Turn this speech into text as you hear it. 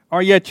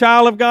Are you a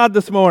child of God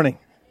this morning?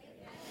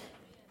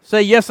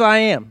 Say, yes, I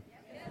am.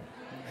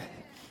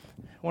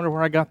 Wonder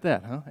where I got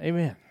that, huh?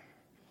 Amen.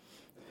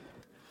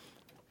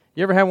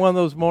 You ever have one of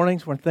those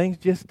mornings when things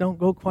just don't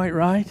go quite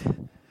right?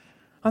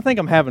 I think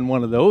I'm having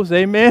one of those,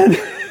 amen.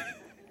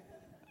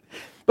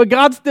 But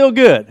God's still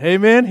good,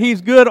 amen.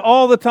 He's good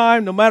all the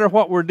time, no matter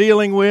what we're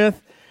dealing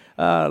with.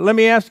 Let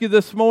me ask you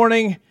this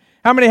morning,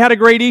 how many had a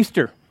great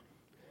Easter?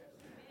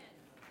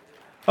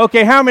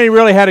 Okay, how many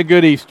really had a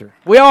good Easter?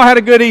 We all had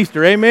a good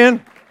Easter,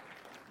 amen?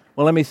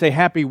 Well, let me say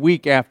happy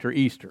week after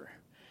Easter.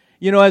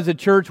 You know, as a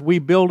church, we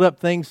build up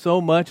things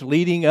so much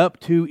leading up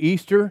to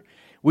Easter.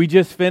 We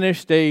just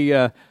finished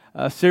a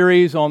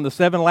series on the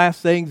 7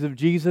 last sayings of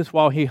Jesus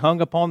while He hung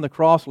upon the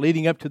cross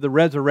leading up to the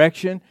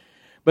resurrection.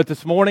 But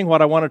this morning,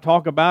 what I want to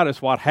talk about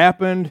is what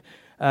happened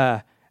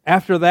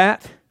after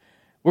that.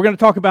 We're going to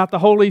talk about the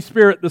Holy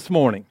Spirit this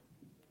morning.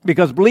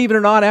 Because believe it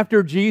or not,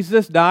 after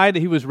Jesus died,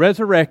 He was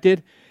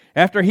resurrected.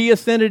 After He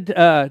ascended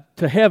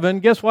to heaven,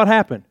 guess what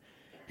happened?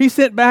 He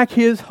sent back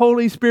His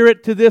Holy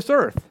Spirit to this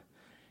earth.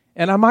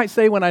 And I might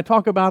say when I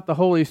talk about the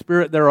Holy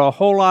Spirit, there are a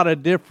whole lot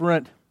of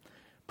different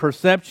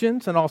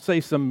perceptions, and I'll say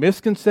some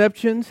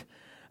misconceptions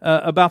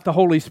about the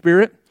Holy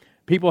Spirit.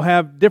 People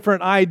have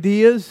different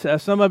ideas.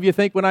 Some of you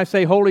think when I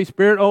say Holy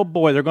Spirit, oh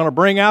boy, they're going to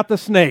bring out the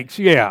snakes.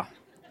 Yeah.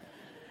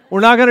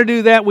 We're not going to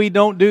do that. We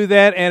don't do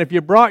that. And if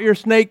you brought your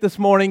snake this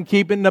morning,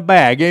 keep it in the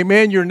bag.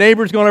 Amen. Your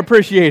neighbor's going to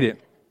appreciate it.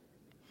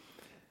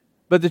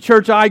 But the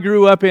church I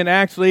grew up in,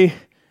 actually,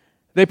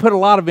 they put a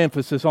lot of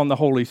emphasis on the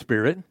Holy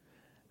Spirit.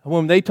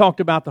 When they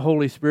talked about the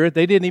Holy Spirit,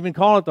 they didn't even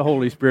call it the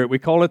Holy Spirit. We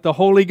call it the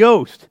Holy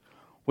Ghost,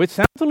 which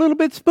sounds a little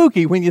bit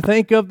spooky when you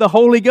think of the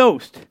Holy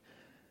Ghost.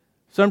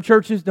 Some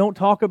churches don't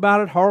talk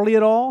about it hardly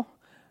at all.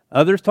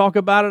 Others talk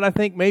about it, I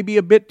think, maybe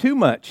a bit too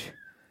much.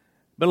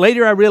 But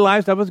later I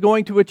realized I was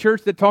going to a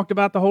church that talked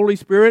about the Holy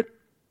Spirit,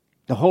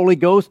 the Holy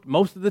Ghost,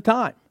 most of the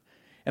time.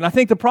 And I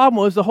think the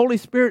problem was the Holy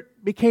Spirit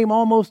became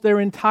almost their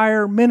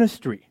entire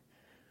ministry.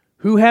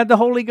 Who had the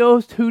Holy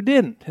Ghost, who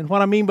didn't? And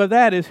what I mean by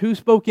that is who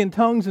spoke in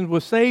tongues and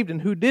was saved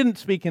and who didn't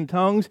speak in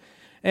tongues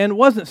and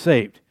wasn't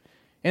saved.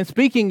 And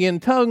speaking in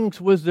tongues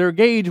was their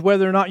gauge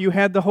whether or not you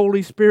had the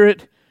Holy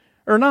Spirit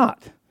or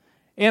not.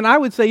 And I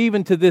would say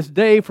even to this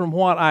day, from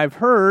what I've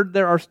heard,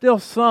 there are still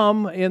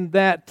some in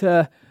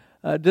that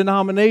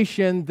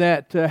denomination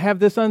that have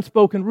this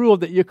unspoken rule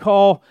that you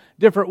call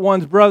different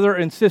ones brother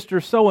and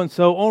sister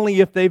so-and-so only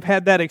if they've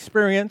had that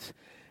experience,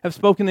 have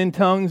spoken in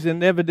tongues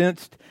and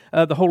evidenced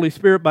the Holy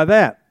Spirit by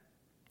that.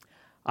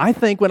 I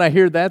think when I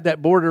hear that,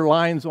 that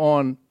borderlines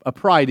on a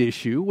pride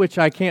issue, which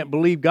I can't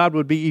believe God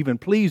would be even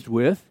pleased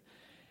with.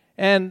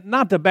 And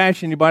not to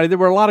bash anybody, there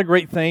were a lot of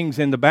great things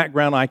in the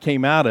background I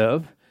came out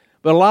of,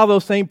 but a lot of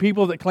those same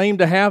people that claimed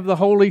to have the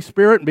Holy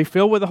Spirit and be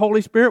filled with the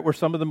Holy Spirit were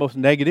some of the most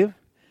negative,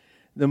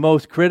 the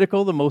most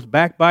critical, the most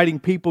backbiting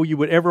people you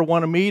would ever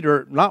want to meet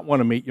or not want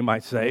to meet, you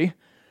might say.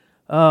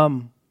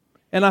 And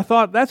I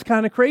thought, that's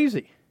kind of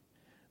crazy.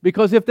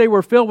 Because if they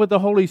were filled with the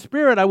Holy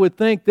Spirit, I would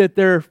think that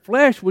their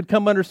flesh would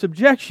come under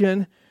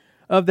subjection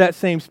of that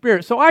same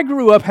Spirit. So I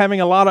grew up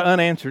having a lot of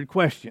unanswered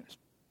questions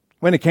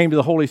when it came to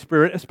the Holy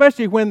Spirit,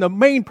 especially when the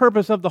main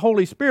purpose of the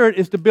Holy Spirit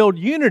is to build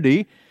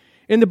unity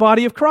in the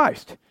body of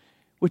Christ,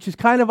 which is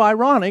kind of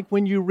ironic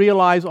when you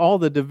realize all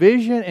the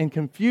division and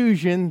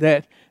confusion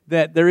that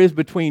there is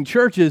between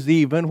churches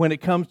even when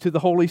it comes to the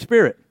Holy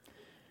Spirit.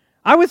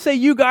 I would say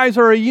you guys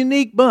are a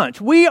unique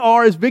bunch. We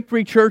are, as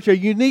Victory Church, a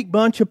unique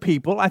bunch of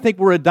people. I think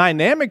we're a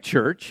dynamic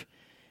church,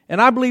 and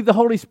I believe the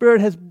Holy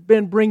Spirit has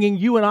been bringing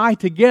you and I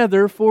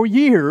together for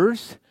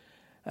years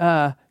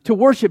to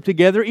worship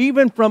together,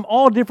 even from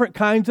all different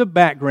kinds of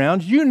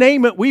backgrounds. You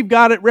name it, we've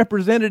got it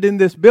represented in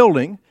this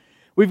building.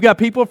 We've got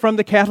people from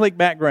the Catholic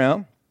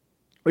background.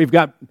 We've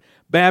got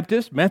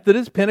Baptists,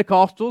 Methodists,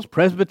 Pentecostals,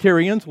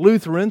 Presbyterians,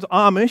 Lutherans,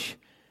 Amish.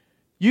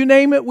 You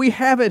name it, we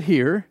have it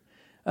here.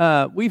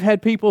 We've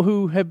had people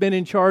who have been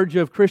in charge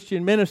of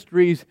Christian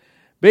ministries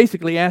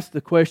basically ask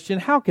the question,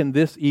 how can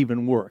this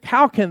even work?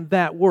 How can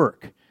that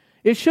work?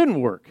 It shouldn't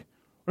work.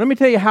 Let me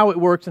tell you how it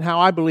works and how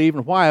I believe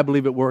and why I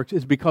believe it works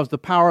is because the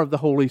power of the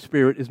Holy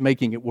Spirit is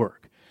making it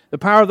work. The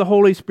power of the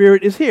Holy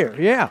Spirit is here,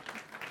 yeah.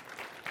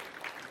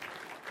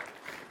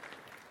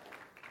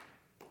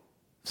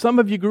 Some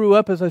of you grew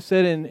up, as I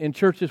said, in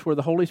churches where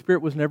the Holy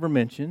Spirit was never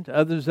mentioned.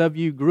 Others of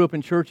you grew up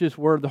in churches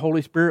where the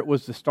Holy Spirit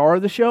was the star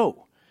of the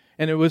show.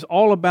 And it was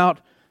all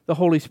about the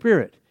Holy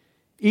Spirit.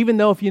 Even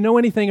though if you know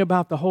anything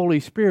about the Holy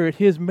Spirit,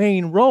 His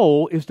main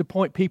role is to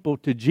point people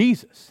to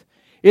Jesus.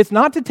 It's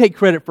not to take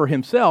credit for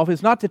Himself.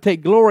 It's not to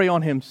take glory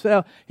on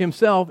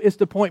Himself. It's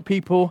to point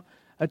people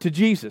to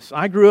Jesus.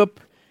 I grew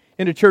up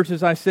in a church,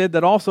 as I said,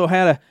 that also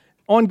had an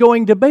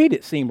ongoing debate,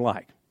 it seemed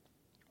like,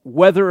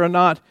 whether or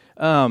not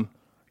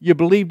you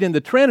believed in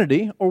the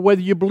Trinity or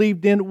whether you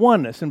believed in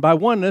oneness. And by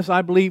oneness,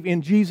 I believe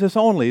in Jesus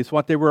only. It's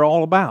what they were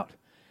all about.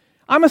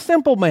 I'm a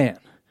simple man.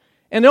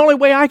 And the only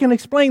way I can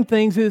explain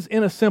things is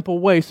in a simple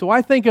way. So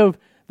I think of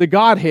the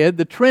Godhead,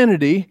 the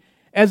Trinity,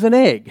 as an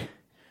egg.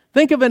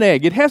 Think of an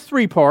egg. It has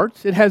 3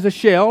 parts. It has a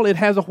shell, it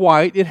has a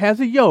white, it has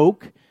a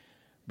yolk.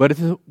 but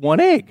it's one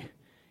egg.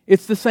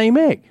 It's the same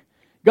egg.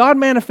 God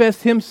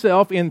manifests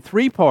himself in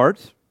three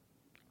parts,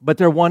 but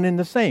they're one and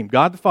the same.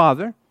 God the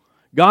Father,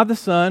 God the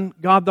Son,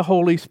 God the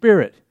Holy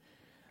Spirit.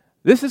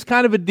 This is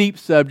kind of a deep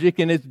subject,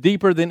 and it's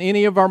deeper than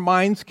any of our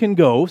minds can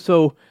go,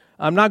 so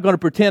I'm not going to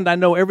pretend I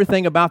know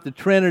everything about the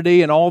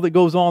Trinity and all that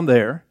goes on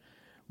there.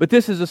 But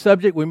this is a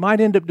subject we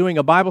might end up doing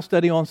a Bible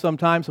study on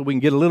sometime so we can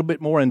get a little bit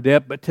more in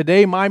depth. But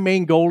today my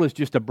main goal is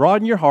just to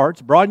broaden your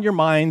hearts, broaden your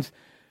minds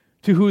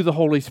to who the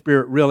Holy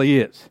Spirit really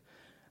is.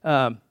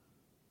 My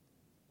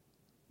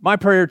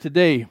prayer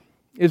today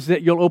is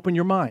that you'll open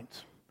your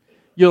minds.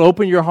 You'll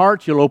open your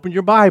hearts, you'll open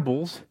your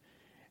Bibles,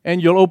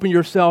 and you'll open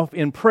yourself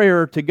in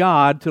prayer to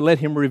God to let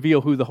Him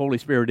reveal who the Holy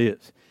Spirit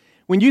is.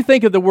 When you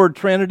think of the word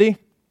Trinity,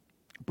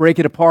 break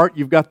it apart.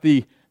 You've got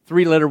the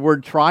three-letter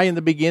word tri in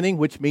the beginning,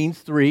 which means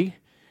three.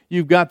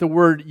 You've got the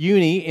word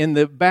uni in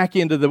the back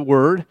end of the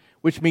word,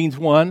 which means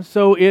one.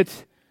 So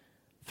it's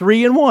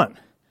 3 in 1.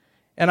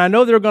 And I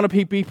know there are going to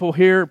be people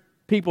here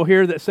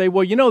that say,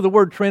 well, you know, the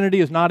word Trinity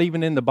is not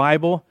even in the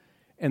Bible.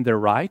 And they're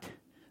right.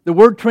 The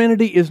word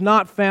Trinity is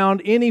not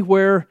found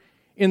anywhere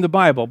in the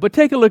Bible. But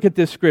take a look at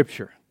this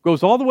scripture. It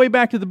goes all the way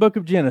back to the book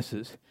of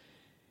Genesis.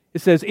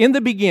 It says, in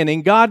the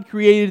beginning, God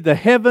created the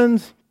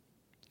heavens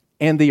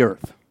and the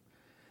earth.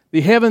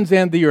 The heavens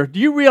and the earth.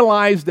 Do you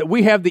realize that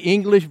we have the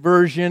English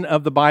version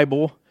of the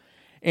Bible?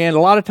 And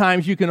a lot of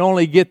times you can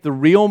only get the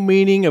real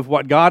meaning of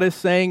what God is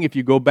saying if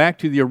you go back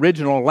to the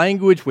original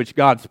language, which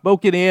God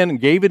spoke it in and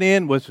gave it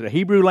in, was the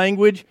Hebrew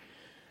language.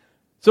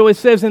 So it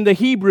says in the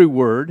Hebrew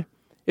word,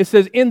 it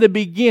says, in the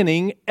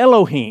beginning,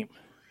 Elohim.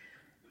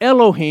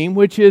 Elohim,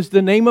 which is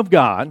the name of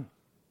God,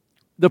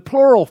 the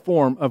plural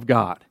form of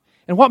God.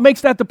 And what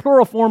makes that the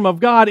plural form of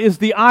God is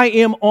the I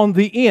am on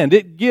the end.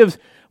 It gives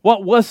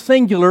what was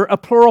singular a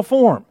plural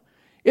form.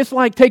 It's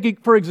like taking,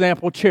 for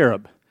example,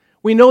 cherub.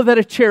 We know that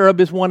a cherub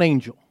is one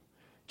angel.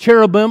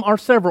 Cherubim are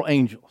several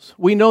angels.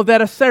 We know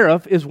that a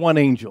seraph is one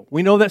angel.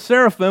 We know that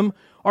seraphim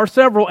are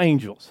several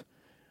angels.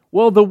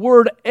 Well, the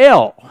word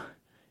El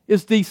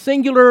is the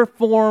singular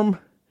form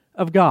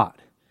of God,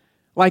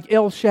 like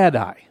El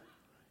Shaddai,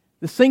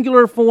 the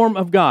singular form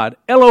of God.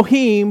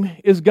 Elohim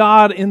is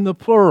God in the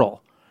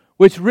plural,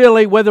 which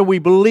really, whether we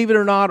believe it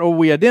or not, or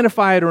we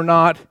identify it or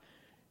not,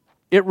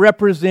 it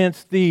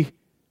represents the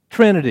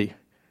Trinity.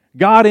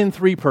 God in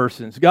three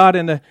persons. God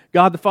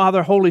the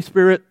Father, Holy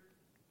Spirit,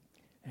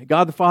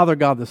 God the Father,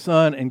 God the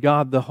Son, and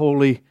God the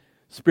Holy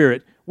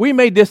Spirit. We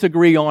may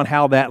disagree on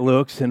how that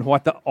looks and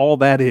what all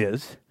that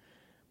is,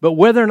 but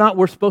whether or not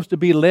we're supposed to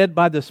be led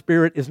by the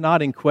Spirit is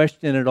not in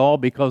question at all,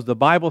 because the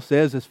Bible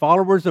says as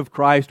followers of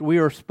Christ, we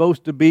are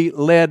supposed to be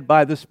led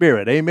by the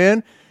Spirit.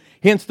 Amen?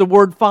 Hence the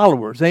word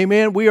followers.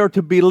 Amen? We are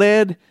to be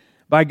led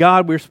by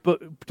God. We're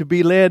to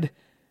be led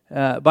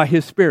by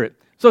His Spirit.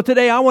 So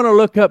today I want to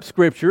look up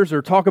scriptures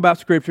or talk about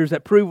scriptures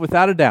that prove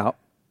without a doubt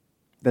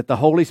that the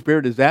Holy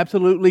Spirit is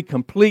absolutely,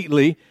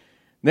 completely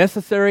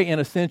necessary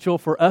and essential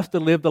for us to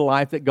live the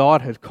life that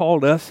God has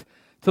called us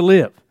to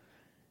live.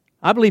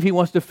 I believe He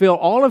wants to fill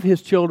all of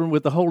His children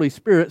with the Holy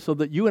Spirit so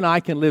that you and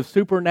I can live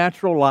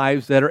supernatural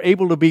lives that are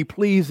able to be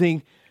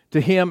pleasing to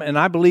Him, and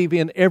I believe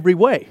in every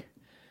way.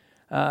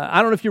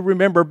 I don't know if you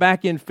remember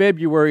back in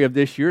February of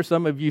this year,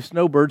 some of you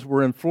snowbirds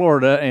were in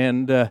Florida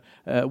and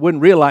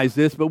wouldn't realize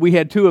this, but we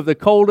had two of the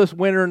coldest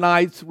winter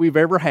nights we've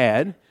ever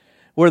had,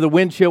 where the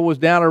wind chill was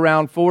down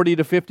around 40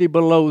 to 50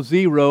 below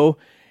zero.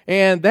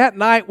 And that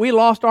night we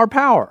lost our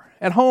power.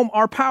 At home,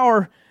 our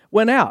power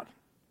went out.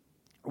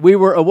 We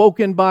were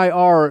awoken by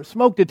our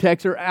smoke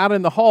detector out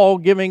in the hall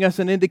giving us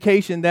an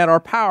indication that our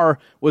power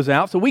was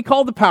out. So we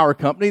called the power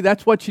company.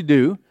 That's what you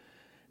do.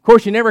 Of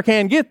course, you never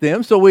can get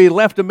them, so we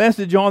left a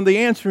message on the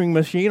answering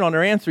machine, on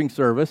their answering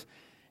service.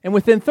 And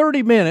within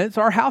 30 minutes,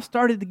 our house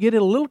started to get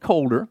a little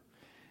colder.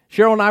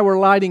 Cheryl and I were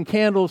lighting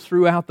candles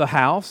throughout the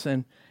house,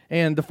 and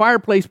the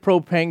fireplace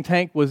propane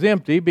tank was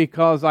empty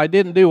because I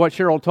didn't do what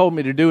Cheryl told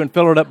me to do and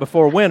fill it up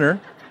before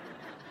winter.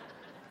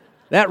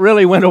 That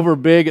really went over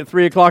big at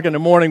 3 o'clock in the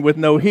morning with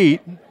no heat.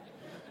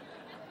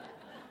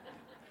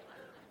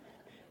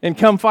 And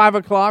come 5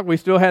 o'clock, we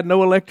still had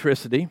no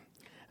electricity.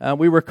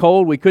 We were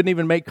cold. We couldn't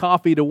even make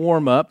coffee to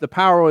warm up. The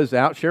power was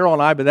out. Cheryl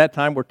and I, by that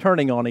time, were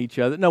turning on each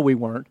other. No, we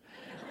weren't.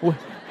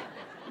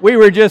 We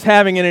were just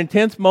having an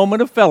intense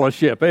moment of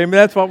fellowship. I mean,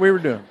 that's what we were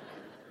doing.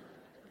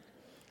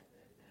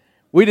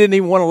 We didn't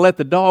even want to let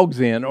the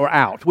dogs in or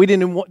out.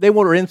 They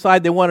were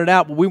inside, they wanted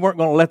out, but we weren't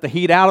going to let the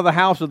heat out of the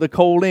house or the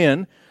cold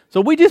in. So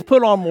we just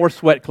put on more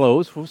sweat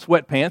clothes,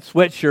 sweatpants,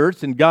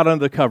 sweatshirts, and got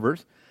under the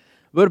covers.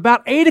 But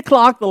about 8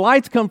 o'clock, the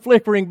lights come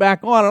flickering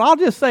back on, and I'll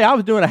just say I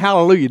was doing a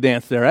hallelujah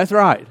dance there. That's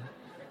right.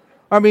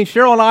 I mean,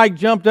 Cheryl and I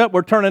jumped up.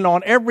 We're turning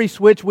on every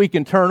switch we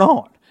can turn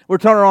on. We're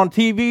turning on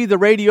TV, the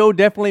radio,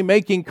 definitely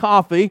making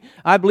coffee.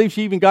 I believe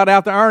she even got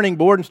out the ironing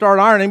board and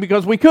started ironing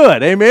because we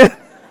could. Amen?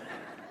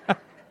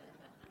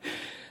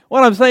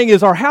 What I'm saying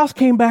is our house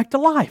came back to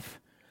life.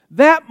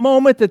 That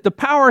moment that the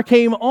power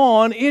came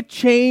on, it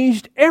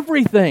changed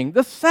everything.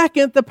 The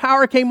second the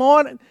power came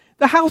on,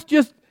 the house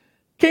just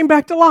came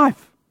back to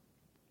life.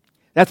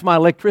 That's my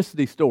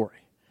electricity story.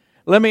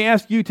 Let me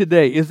ask you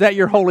today, is that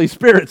your Holy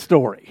Spirit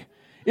story?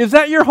 Is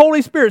that your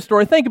Holy Spirit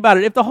story? Think about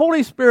it. If the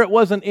Holy Spirit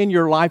wasn't in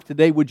your life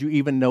today, would you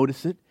even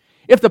notice it?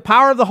 If the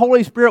power of the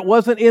Holy Spirit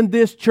wasn't in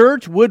this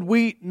church, would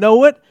we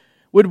know it?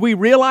 Would we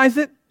realize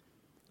it?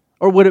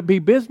 Or would it be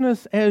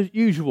business as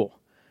usual?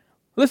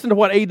 Listen to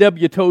what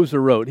A.W.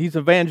 Tozer wrote. He's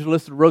an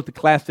evangelist who wrote the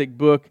classic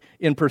book,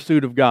 In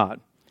Pursuit of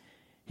God.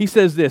 He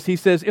says this, he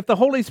says, if the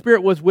Holy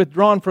Spirit was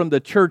withdrawn from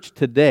the church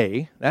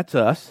today, that's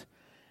us,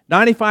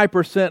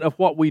 95% of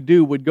what we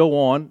do would go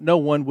on. No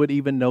one would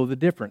even know the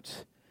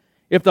difference.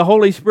 If the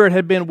Holy Spirit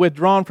had been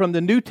withdrawn from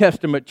the New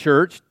Testament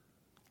church,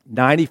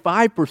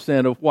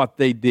 95% of what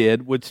they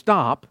did would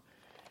stop,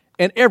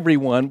 and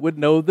everyone would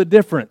know the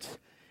difference.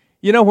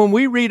 You know, when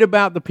we read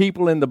about the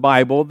people in the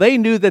Bible, they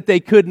knew that they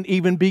couldn't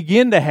even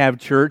begin to have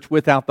church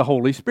without the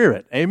Holy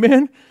Spirit.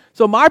 Amen?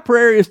 So my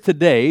prayer is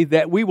today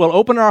that we will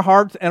open our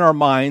hearts and our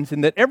minds,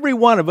 and that every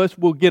one of us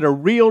will get a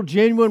real,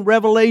 genuine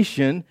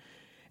revelation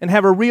and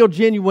have a real,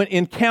 genuine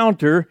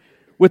encounter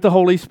with the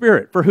Holy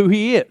Spirit for who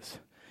He is.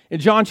 In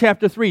John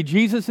chapter 3,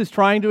 Jesus is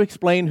trying to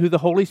explain who the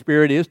Holy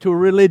Spirit is to a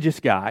religious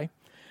guy,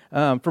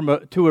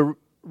 to a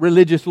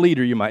religious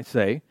leader, you might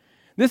say.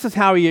 This is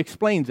how He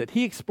explains it.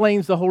 He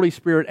explains the Holy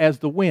Spirit as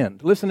the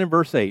wind. Listen in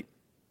verse 8.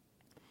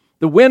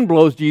 The wind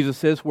blows, Jesus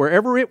says,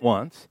 wherever it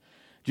wants,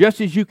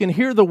 just as you can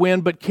hear the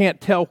wind but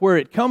can't tell where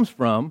it comes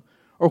from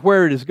or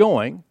where it is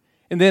going.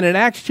 And then in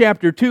Acts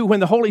chapter 2, when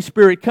the Holy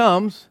Spirit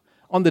comes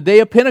on the day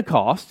of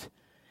Pentecost,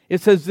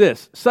 it says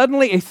this,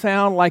 suddenly a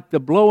sound like the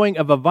blowing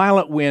of a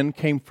violent wind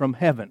came from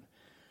heaven.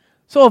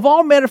 So of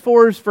all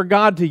metaphors for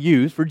God to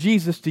use, for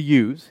Jesus to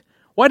use,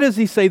 why does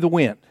He say the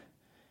wind?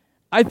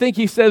 I think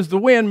He says the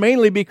wind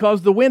mainly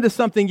because the wind is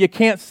something you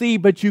can't see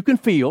but you can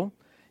feel.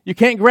 You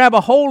can't grab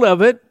a hold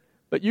of it,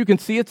 but you can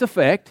see its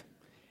effect.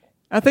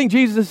 I think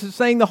Jesus is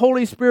saying the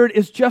Holy Spirit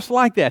is just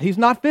like that. He's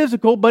not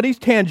physical, but He's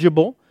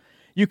tangible.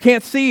 You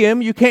can't see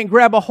Him, you can't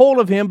grab a hold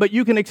of Him, but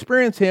you can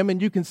experience Him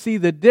and you can see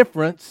the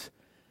difference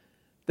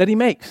that He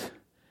makes.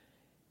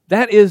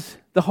 That is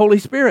the Holy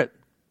Spirit.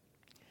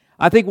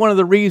 I think one of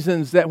the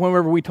reasons that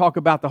whenever we talk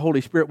about the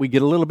Holy Spirit, we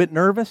get a little bit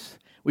nervous,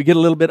 we get a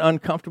little bit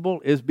uncomfortable,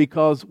 is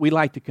because we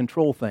like to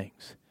control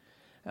things.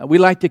 We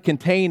like to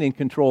contain and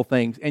control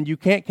things, and you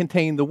can't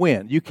contain the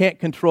wind. You can't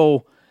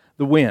control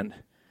the wind.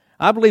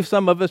 I believe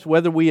some of us,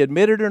 whether we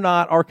admit it or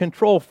not, are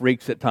control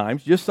freaks at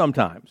times, just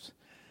sometimes.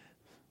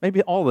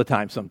 Maybe all the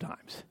time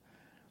sometimes.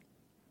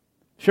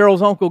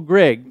 Cheryl's Uncle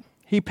Greg,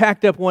 he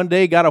packed up one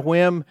day, got a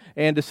whim,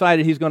 and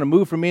decided he's going to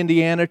move from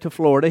Indiana to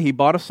Florida. He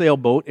bought a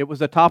sailboat. It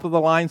was a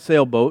top-of-the-line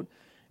sailboat.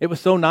 It was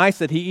so nice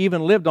that he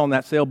even lived on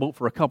that sailboat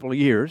for a couple of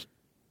years.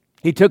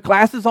 He took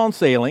classes on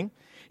sailing.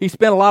 He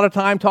spent a lot of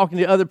time talking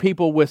to other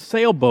people with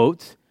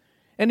sailboats,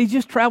 and he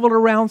just traveled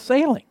around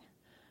sailing.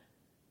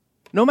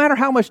 No matter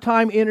how much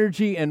time,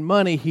 energy, and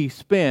money he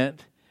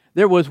spent,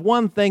 there was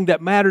one thing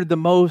that mattered the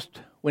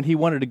most when he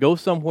wanted to go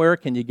somewhere.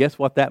 Can you guess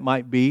what that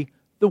might be?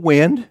 The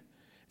wind. If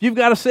you've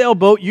got a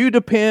sailboat, you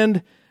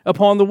depend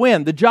upon the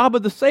wind. The job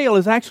of the sail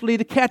is actually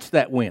to catch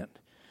that wind.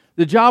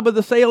 The job of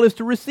the sail is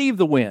to receive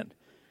the wind.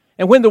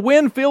 And when the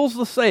wind fills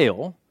the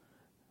sail,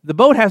 the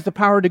boat has the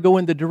power to go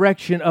in the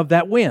direction of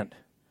that wind.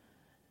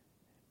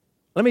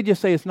 Let me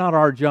just say it's not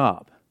our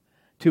job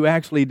to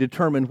actually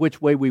determine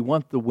which way we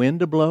want the wind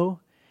to blow.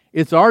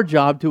 It's our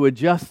job to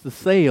adjust the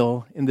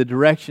sail in the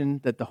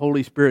direction that the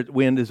Holy Spirit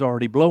wind is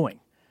already blowing.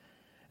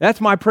 That's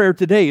my prayer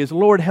today is,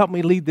 Lord, help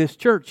me lead this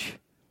church.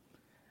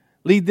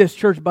 Lead this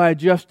church by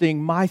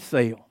adjusting my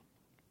sail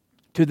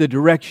to the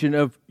direction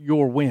of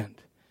your wind.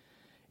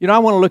 You know, I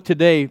want to look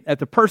today at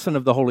the person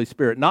of the Holy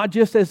Spirit, not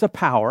just as a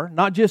power,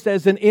 not just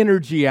as an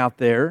energy out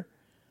there,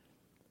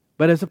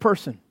 but as a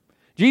person.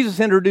 Jesus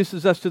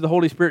introduces us to the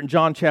Holy Spirit in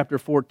John chapter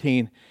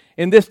 14.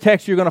 In this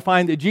text, you're going to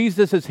find that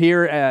Jesus is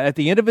here at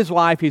the end of His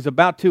life. He's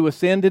about to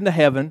ascend into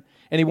heaven,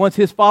 and He wants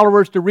His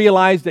followers to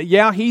realize that,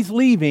 yeah, He's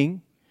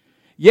leaving.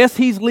 Yes,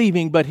 He's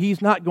leaving, but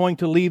He's not going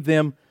to leave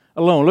them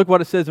alone. Look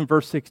what it says in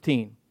verse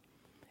 16.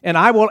 And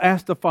I will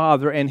ask the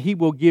Father, and He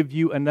will give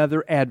you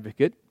another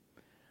advocate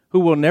who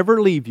will never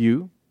leave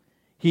you.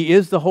 He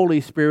is the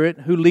Holy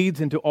Spirit who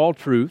leads into all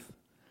truth.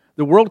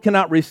 The world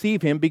cannot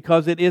receive Him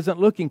because it isn't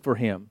looking for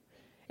Him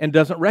and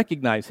doesn't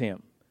recognize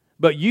Him.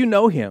 But you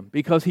know Him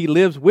because He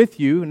lives with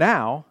you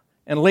now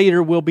and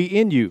later will be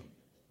in you.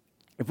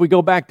 If we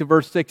go back to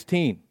verse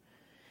 16,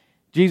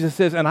 Jesus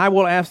says, and I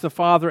will ask the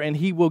Father and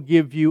He will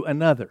give you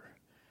another.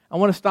 I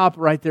want to stop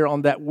right there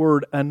on that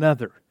word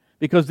another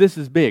because this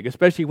is big,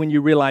 especially when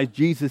you realize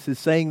Jesus is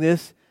saying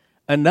this,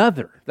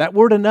 another. That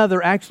word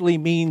another actually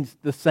means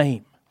the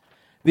same.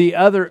 The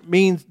other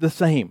means the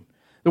same.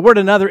 The word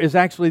another is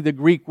actually the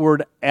Greek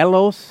word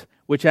elos,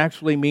 which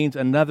actually means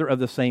another of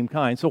the same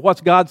kind. So what's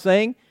God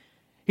saying?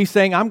 He's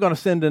saying, I'm going to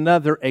send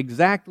another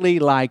exactly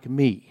like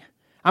me.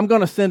 I'm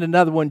going to send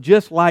another one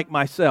just like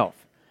myself.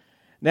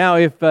 Now,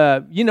 if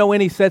you know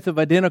any sets of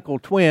identical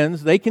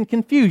twins, they can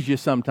confuse you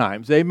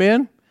sometimes.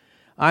 Amen?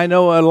 I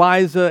know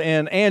Eliza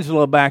and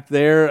Angela back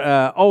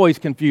there always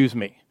confuse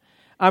me.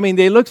 I mean,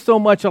 they look so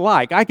much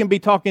alike. I can be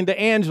talking to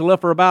Angela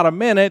for about a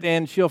minute,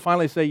 and she'll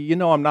finally say, you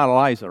know, I'm not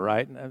Eliza,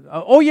 right?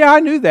 Oh, yeah, I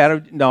knew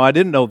that. No, I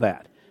didn't know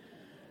that.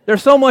 They're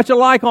so much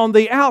alike on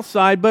the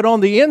outside, but on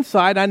the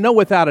inside, I know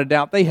without a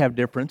doubt they have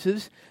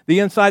differences. The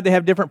inside, they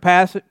have different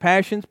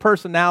passions,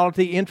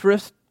 personality,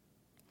 interests.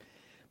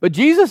 But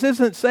Jesus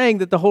isn't saying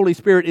that the Holy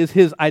Spirit is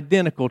his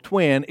identical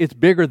twin. It's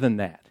bigger than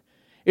that.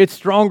 It's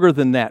stronger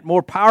than that,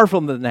 more powerful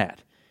than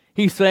that.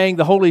 He's saying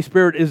the Holy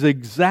Spirit is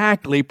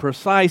exactly,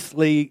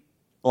 precisely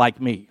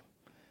like me.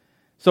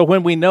 So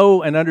when we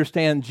know and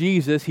understand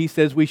Jesus, he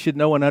says we should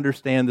know and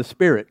understand the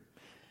Spirit.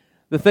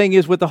 The thing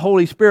is, with the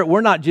Holy Spirit,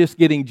 we're not just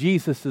getting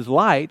Jesus'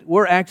 light.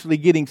 We're actually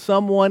getting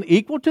someone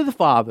equal to the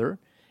Father,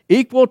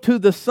 equal to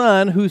the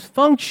Son, whose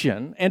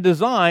function and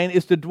design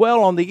is to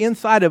dwell on the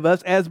inside of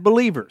us as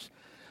believers.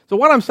 So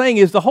what I'm saying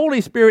is the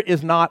Holy Spirit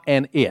is not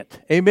an it.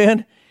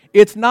 Amen?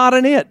 It's not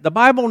an it. The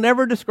Bible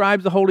never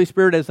describes the Holy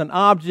Spirit as an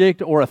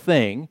object or a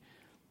thing.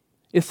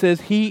 It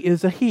says he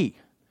is a he.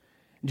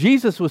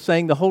 Jesus was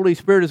saying the Holy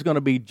Spirit is going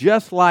to be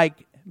just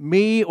like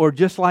me or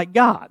just like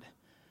God.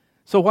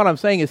 So what I'm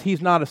saying is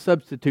he's not a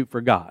substitute for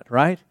God,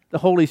 right? The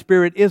Holy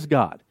Spirit is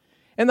God.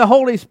 And the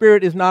Holy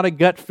Spirit is not a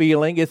gut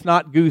feeling. It's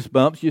not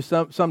goosebumps. You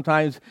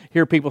sometimes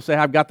hear people say,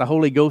 I've got the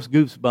Holy Ghost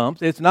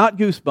goosebumps. It's not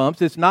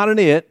goosebumps. It's not an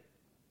it.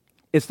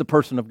 It's the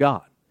person of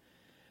God.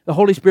 The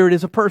Holy Spirit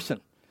is a person.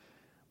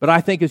 But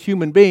I think as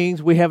human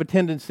beings, we have a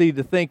tendency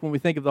to think when we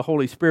think of the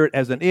Holy Spirit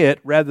as an it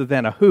rather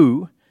than a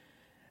who.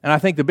 And I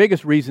think the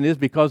biggest reason is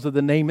because of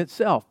the name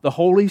itself, the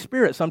Holy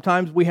Spirit.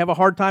 Sometimes we have a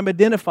hard time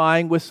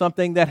identifying with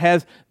something that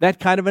has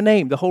that kind of a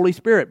name, the Holy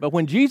Spirit. But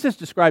when Jesus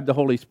described the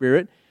Holy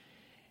Spirit,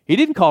 he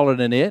didn't call it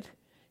an it.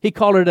 He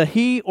called it a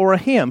he or a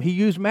him. He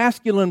used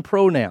masculine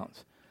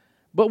pronouns.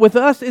 But with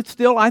us, it's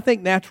still, I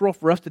think, natural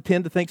for us to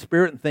tend to think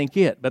spirit and think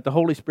it. But the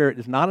Holy Spirit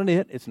is not an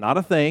it. It's not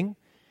a thing.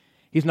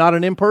 He's not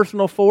an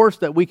impersonal force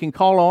that we can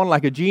call on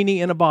like a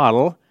genie in a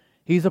bottle.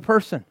 He's a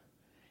person.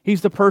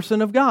 He's the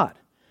person of God.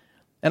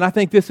 And I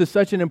think this is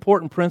such an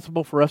important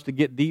principle for us to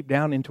get deep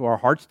down into our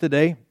hearts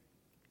today.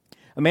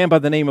 A man by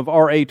the name of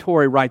R.A.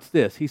 Torrey writes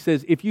this. He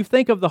says, if you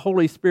think of the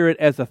Holy Spirit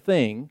as a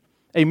thing,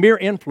 a mere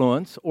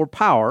influence or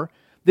power,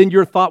 then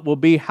your thought will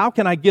be, how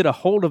can I get a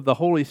hold of the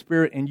Holy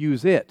Spirit and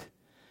use it?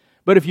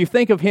 But if you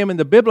think of him in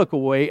the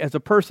biblical way as a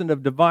person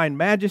of divine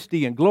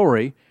majesty and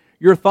glory,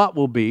 your thought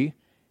will be,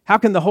 how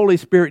can the Holy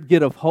Spirit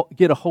get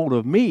a hold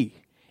of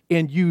me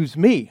and use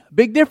me?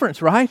 Big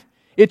difference, right?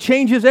 It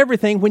changes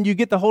everything when you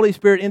get the Holy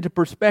Spirit into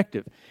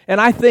perspective. And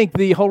I think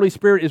the Holy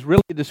Spirit is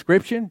really a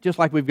description, just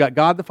like we've got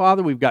God the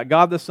Father, we've got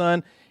God the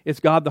Son, it's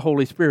God the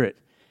Holy Spirit.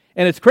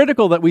 And it's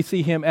critical that we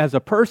see him as a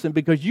person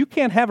because you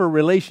can't have a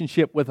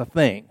relationship with a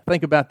thing.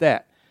 Think about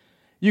that.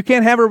 You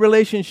can't have a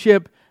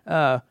relationship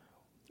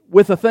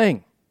with a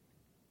thing.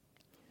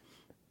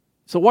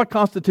 So what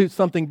constitutes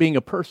something being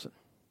a person?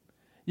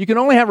 You can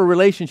only have a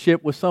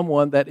relationship with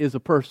someone that is a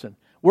person.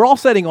 We're all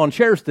sitting on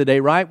chairs today,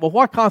 right? Well,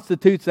 what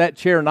constitutes that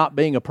chair not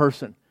being a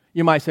person?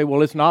 You might say,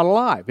 well, it's not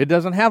alive. It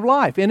doesn't have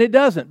life, and it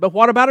doesn't. But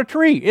what about a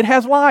tree? It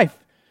has life.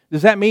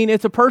 Does that mean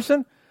it's a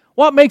person?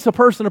 What makes a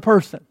person a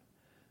person?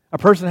 A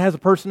person has a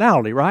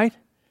personality, right?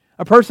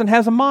 A person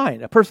has a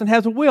mind. A person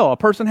has a will. A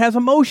person has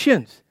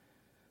emotions.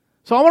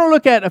 So I want to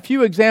look at a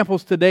few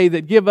examples today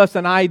that give us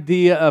an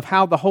idea of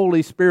how the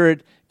Holy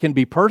Spirit can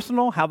be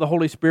personal, how the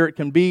Holy Spirit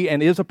can be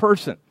and is a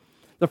person.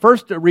 The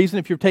first reason,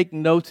 if you're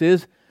taking notes,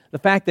 is the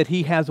fact that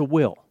he has a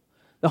will.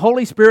 The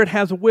Holy Spirit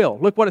has a will.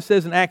 Look what it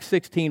says in Acts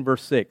 16,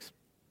 verse 6.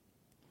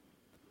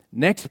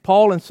 Next,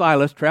 Paul and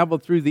Silas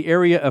traveled through the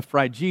area of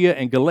Phrygia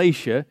and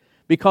Galatia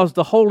because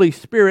the Holy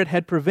Spirit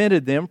had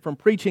prevented them from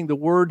preaching the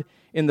word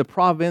in the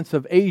province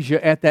of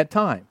Asia at that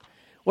time.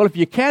 Well, if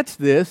you catch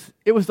this,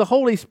 it was the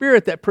Holy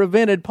Spirit that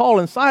prevented Paul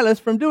and Silas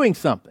from doing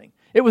something.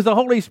 It was the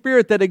Holy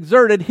Spirit that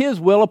exerted his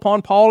will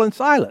upon Paul and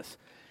Silas.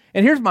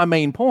 And here's my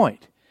main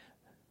point.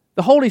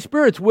 The Holy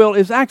Spirit's will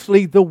is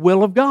actually the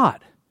will of God.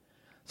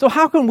 So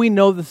how can we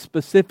know the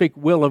specific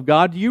will of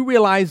God? Do you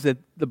realize that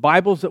the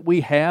Bibles that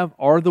we have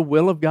are the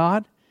will of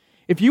God?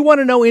 If you want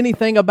to know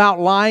anything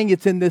about lying,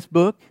 it's in this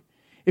book.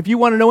 If you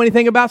want to know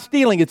anything about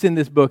stealing, it's in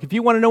this book. If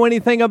you want to know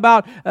anything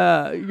about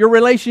your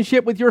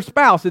relationship with your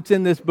spouse, it's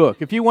in this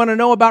book. If you want to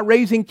know about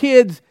raising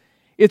kids,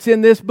 it's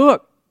in this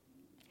book.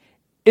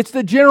 It's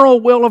the general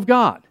will of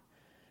God.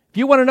 If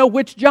you want to know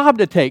which job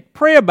to take,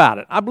 pray about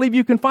it. I believe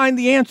you can find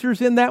the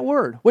answers in that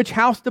word. Which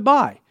house to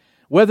buy.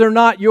 Whether or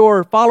not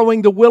you're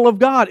following the will of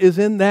God is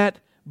in that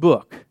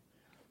book.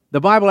 The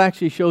Bible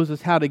actually shows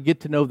us how to get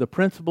to know the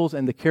principles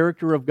and the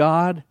character of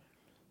God.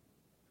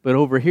 But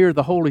over here,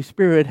 the Holy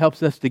Spirit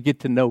helps us to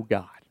get to know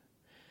God.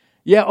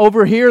 Yeah,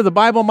 over here, the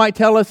Bible might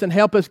tell us and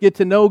help us get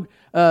to know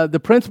the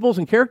principles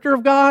and character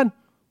of God.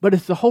 But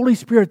it's the Holy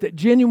Spirit that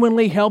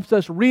genuinely helps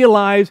us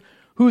realize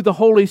who the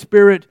Holy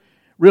Spirit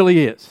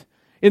really is.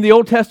 In the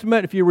Old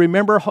Testament, if you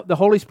remember, the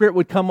Holy Spirit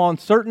would come on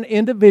certain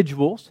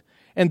individuals,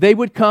 and they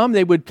would come,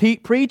 they would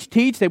preach,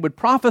 teach, they would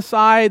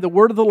prophesy the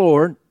word of the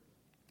Lord,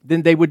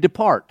 then they would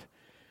depart.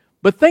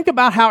 But think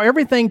about how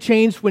everything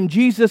changed when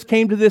Jesus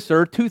came to this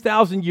earth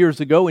 2,000 years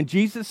ago, and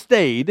Jesus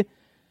stayed.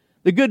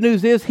 The good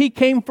news is He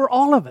came for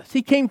all of us.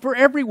 He came for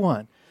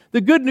everyone.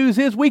 The good news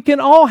is we can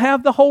all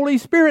have the Holy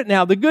Spirit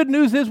now. The good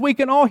news is we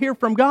can all hear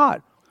from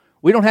God.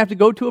 We don't have to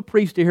go to a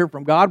priest to hear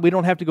from God. We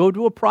don't have to go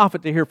to a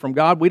prophet to hear from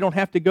God. We don't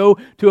have to go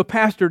to a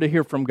pastor to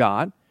hear from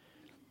God.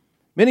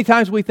 Many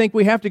times we think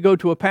we have to go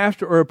to a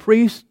pastor or a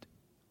priest.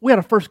 We got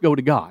to first go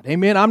to God.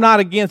 Amen? I'm not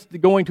against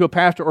going to a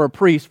pastor or a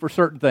priest for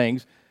certain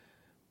things,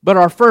 but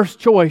our first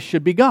choice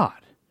should be God.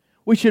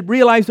 We should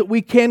realize that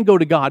we can go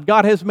to God.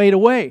 God has made a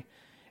way,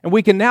 and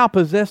we can now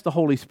possess the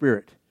Holy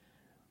Spirit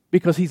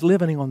because He's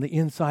living on the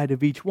inside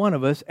of each one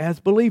of us as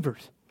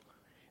believers.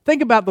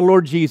 Think about the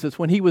Lord Jesus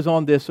when He was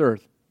on this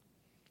earth.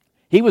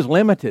 He was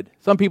limited.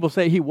 Some people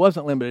say He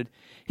wasn't limited.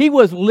 He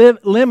was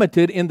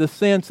limited in the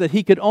sense that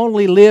He could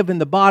only live in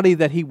the body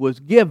that He was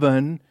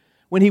given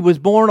when He was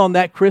born on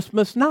that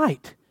Christmas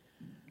night.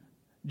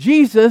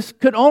 Jesus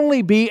could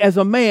only be, as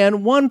a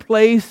man, one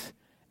place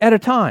at a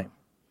time.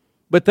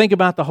 But think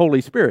about the Holy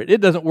Spirit.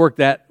 It doesn't work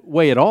that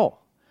way at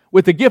all.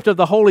 With the gift of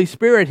the Holy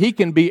Spirit, He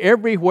can be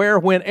everywhere,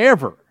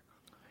 whenever.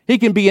 He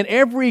can be in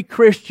every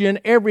Christian,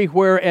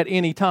 everywhere, at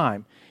any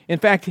time. In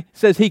fact, it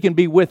says He can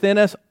be within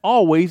us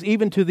always,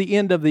 even to the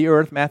end of the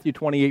earth, Matthew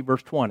 28,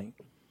 verse 20.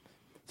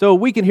 So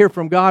we can hear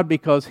from God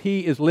because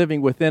He is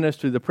living within us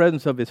through the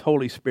presence of His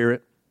Holy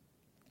Spirit.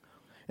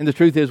 And the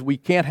truth is, we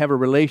can't have a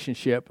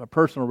relationship, a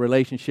personal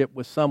relationship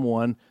with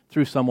someone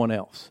through someone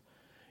else.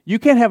 You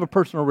can't have a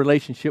personal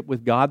relationship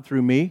with God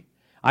through me.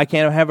 I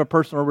can't have a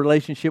personal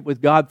relationship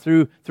with God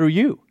through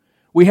you.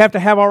 We have to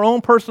have our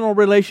own personal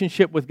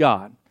relationship with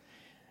God.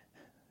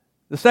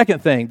 The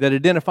second thing that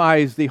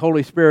identifies the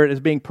Holy Spirit as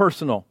being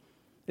personal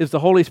is the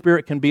Holy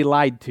Spirit can be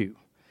lied to.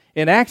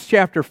 In Acts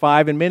chapter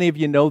 5, and many of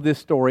you know this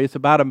story, it's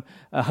about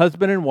a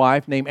husband and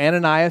wife named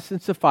Ananias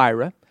and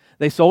Sapphira.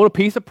 They sold a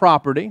piece of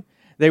property.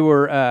 They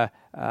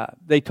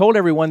told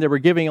everyone they were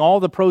giving all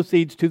the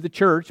proceeds to the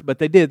church, but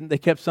they didn't. They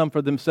kept some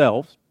for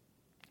themselves.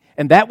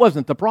 And that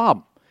wasn't the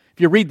problem.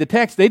 If you read the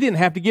text, they didn't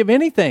have to give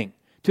anything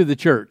to the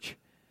church.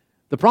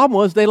 The problem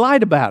was they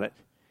lied about it.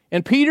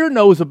 And Peter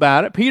knows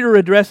about it. Peter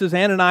addresses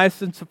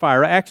Ananias and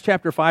Sapphira. Acts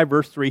chapter 5,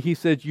 verse 3, he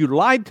says, "You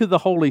lied to the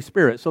Holy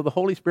Spirit," so the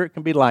Holy Spirit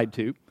can be lied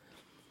to,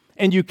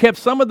 "and you kept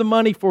some of the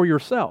money for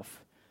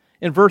yourself."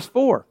 In verse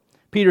 4,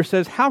 Peter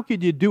says, "How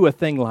could you do a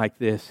thing like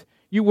this?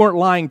 You weren't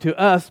lying to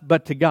us,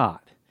 but to God."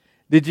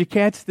 Did you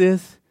catch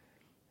this?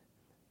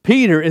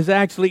 Peter is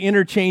actually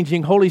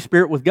interchanging Holy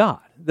Spirit with God.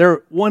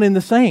 They're one and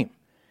the same.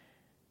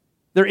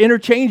 They're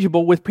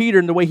interchangeable with Peter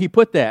in the way he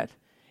put that.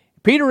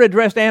 Peter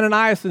addressed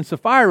Ananias and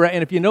Sapphira,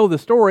 and if you know the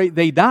story,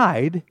 they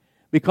died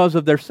because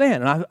of their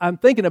sin. And I'm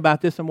thinking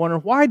about this and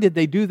wondering, why did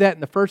they do that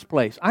in the first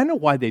place? I know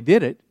why they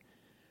did it.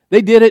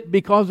 They did it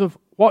because of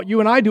what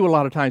you and I do a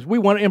lot of times. We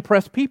want to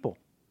impress people.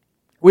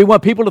 We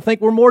want people to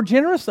think we're more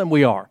generous than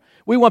we are.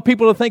 We want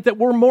people to think that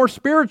we're more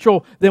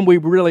spiritual than we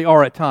really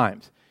are at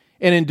times.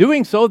 And in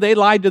doing so, they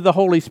lied to the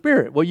Holy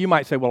Spirit. Well, you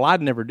might say, well,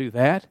 I'd never do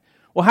that.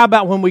 Well, how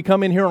about when we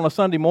come in here on a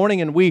Sunday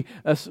morning and we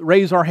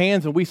raise our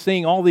hands and we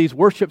sing all these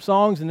worship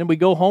songs and then we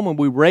go home and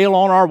we rail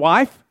on our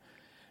wife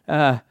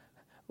in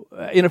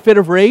a fit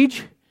of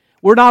rage?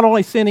 We're not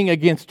only sinning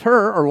against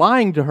her or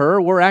lying to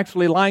her, we're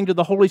actually lying to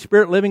the Holy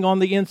Spirit living on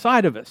the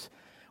inside of us.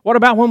 What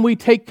about when we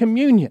take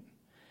communion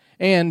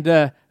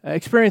and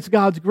experience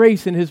God's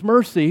grace and His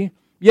mercy,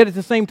 yet at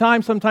the same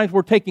time, sometimes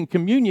we're taking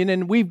communion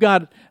and we've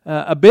got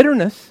a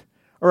bitterness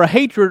or a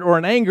hatred or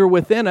an anger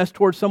within us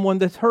towards someone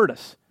that's hurt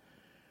us?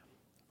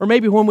 Or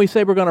maybe when we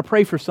say we're going to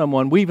pray for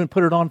someone, we even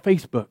put it on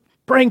Facebook,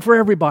 praying for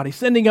everybody,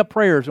 sending up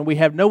prayers, and we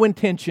have no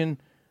intention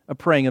of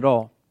praying at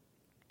all.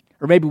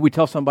 Or maybe we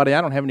tell somebody,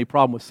 I don't have any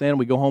problem with sin.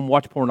 We go home and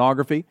watch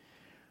pornography.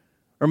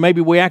 Or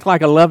maybe we act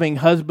like a loving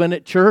husband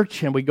at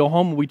church, and we go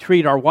home and we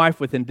treat our wife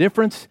with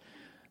indifference.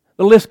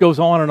 The list goes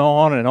on and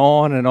on and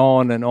on and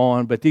on and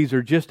on, but these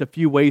are just a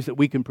few ways that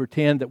we can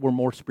pretend that we're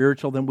more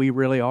spiritual than we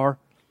really are.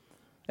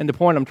 And the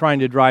point I'm trying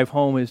to drive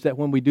home is that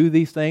when we do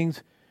these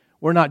things,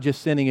 we're not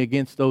just sinning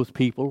against those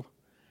people.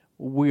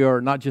 We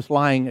are not just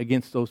lying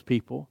against those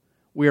people.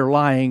 We are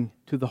lying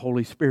to the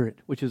Holy Spirit,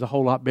 which is a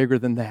whole lot bigger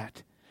than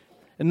that.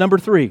 And number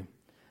 3, the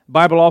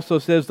Bible also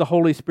says the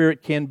Holy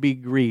Spirit can be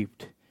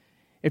grieved.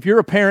 If you're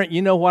a parent,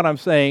 you know what I'm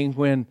saying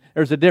when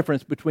there's a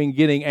difference between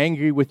getting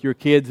angry with your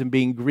kids and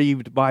being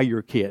grieved by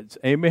your kids.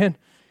 Amen?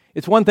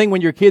 It's one thing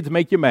when your kids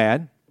make you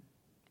mad.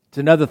 It's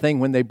another thing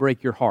when they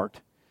break your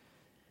heart.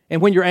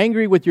 And when you're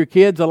angry with your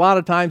kids, a lot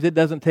of times it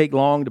doesn't take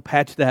long to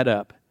patch that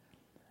up.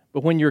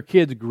 But when your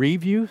kids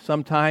grieve you,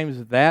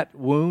 sometimes that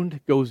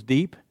wound goes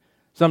deep.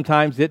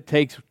 Sometimes it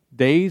takes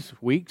days,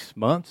 weeks,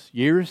 months,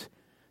 years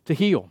to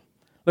heal.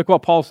 Look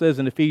what Paul says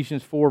in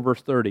Ephesians 4,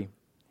 verse 30.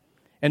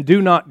 "And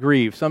do not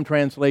grieve." Some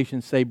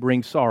translations say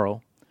bring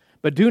sorrow.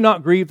 "But do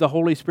not grieve the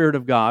Holy Spirit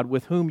of God,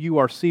 with whom you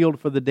are sealed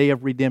for the day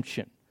of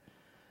redemption."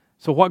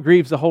 So what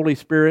grieves the Holy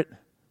Spirit?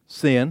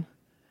 Sin.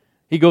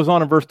 He goes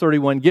on in verse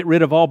 31, "Get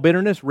rid of all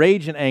bitterness,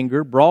 rage, and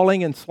anger,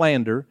 brawling and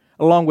slander,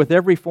 along with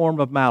every form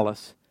of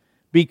malice.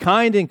 Be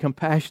kind and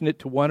compassionate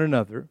to one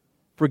another,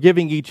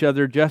 forgiving each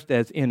other just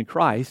as in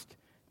Christ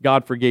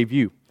God forgave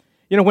you."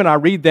 You know, when I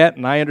read that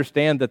and I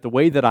understand that the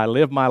way that I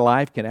live my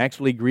life can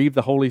actually grieve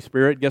the Holy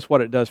Spirit, guess what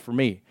it does for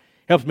me? It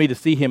helps me to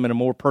see Him in a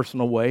more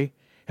personal way.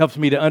 Helps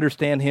me to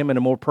understand Him in a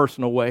more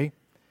personal way.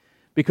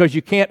 Because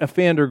you can't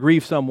offend or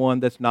grieve someone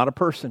that's not a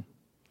person.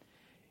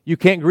 You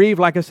can't grieve,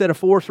 like I said, a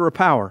force or a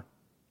power.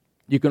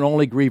 You can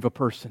only grieve a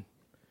person.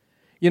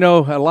 You know,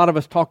 a lot of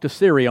us talk to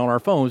Siri on our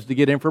phones to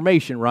get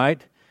information,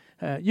 right?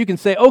 You can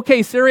say,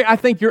 okay, Siri, I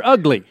think you're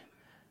ugly.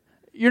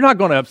 You're not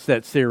going to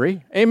upset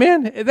Siri.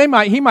 Amen?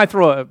 He might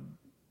throw a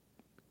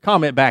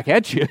comment back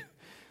at you.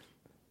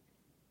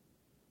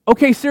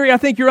 Okay, Siri, I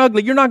think you're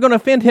ugly. You're not going to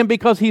offend him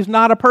because he's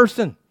not a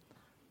person.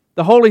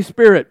 The Holy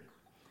Spirit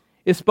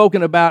is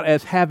spoken about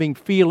as having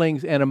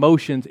feelings and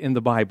emotions in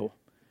the Bible.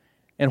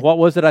 And what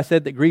was it I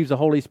said that grieves the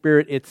Holy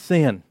Spirit? It's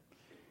sin.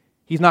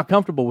 He's not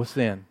comfortable with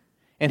sin.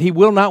 And He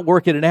will not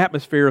work in an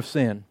atmosphere of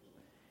sin.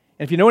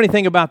 And if you know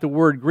anything about the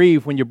word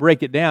grieve, when you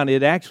break it down,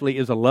 it actually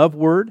is a love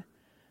word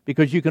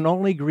because you can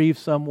only grieve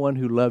someone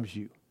who loves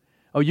you.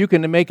 Oh, you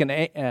can make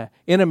an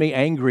enemy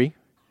angry.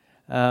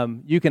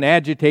 You can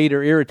agitate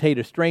or irritate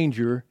a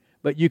stranger,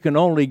 but you can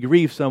only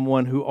grieve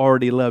someone who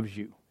already loves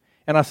you.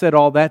 And I said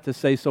all that to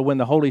say, so when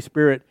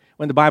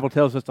the Bible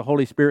tells us the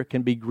Holy Spirit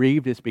can be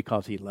grieved, it's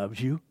because He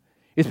loves you.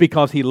 It's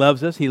because He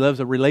loves us. He loves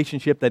a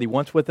relationship that He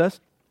wants with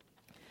us.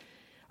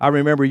 I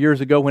remember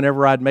years ago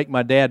whenever I'd make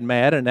my dad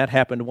mad, and that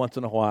happened once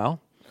in a while,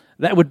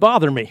 that would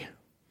bother me.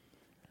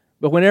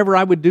 But whenever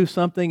I would do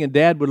something and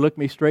Dad would look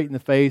me straight in the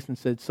face and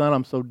said, son,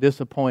 I'm so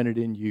disappointed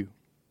in you.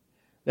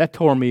 That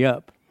tore me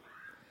up.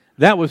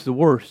 That was the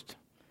worst.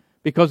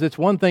 Because it's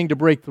one thing to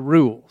break the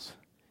rules.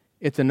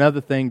 It's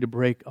another thing to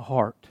break a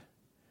heart.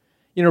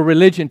 You know,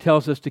 religion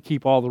tells us to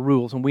keep all the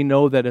rules. And we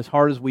know that as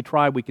hard as we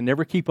try, we can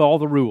never keep all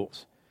the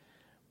rules.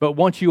 But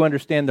once you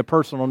understand the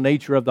personal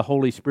nature of the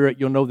Holy Spirit,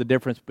 you'll know the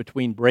difference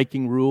between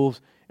breaking rules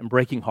and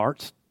breaking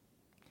hearts.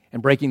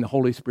 And breaking the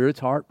Holy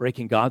Spirit's heart,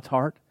 breaking God's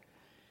heart.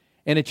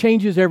 And it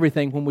changes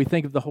everything when we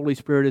think of the Holy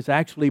Spirit as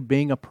actually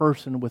being a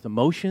person with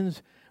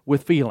emotions,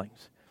 with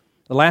feelings.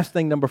 The last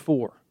thing, number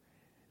 4,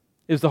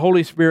 is the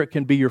Holy Spirit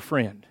can be your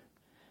friend.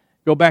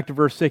 Go back to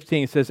verse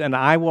 16. It says, and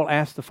I will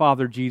ask the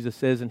Father, Jesus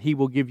says, and He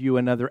will give you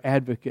another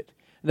advocate.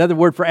 Another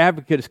word for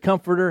advocate is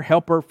comforter,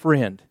 helper,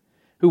 friend,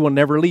 who will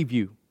never leave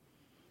you.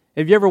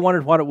 Have you ever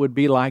wondered what it would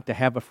be like to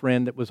have a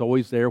friend that was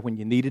always there when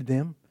you needed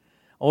them?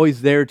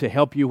 Always there to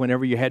help you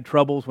whenever you had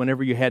troubles,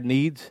 whenever you had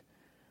needs?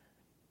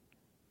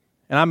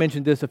 And I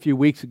mentioned this a few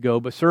weeks ago,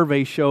 but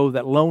surveys show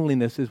that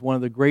loneliness is one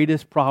of the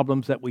greatest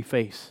problems that we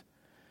face.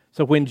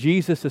 So when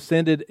Jesus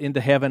ascended into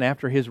heaven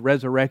after His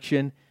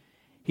resurrection,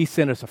 He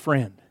sent us a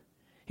friend.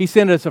 He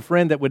sent us a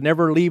friend that would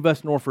never leave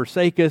us nor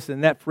forsake us,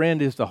 and that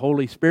friend is the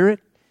Holy Spirit.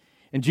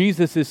 And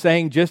Jesus is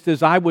saying, just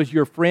as I was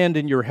your friend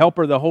and your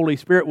helper, the Holy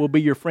Spirit will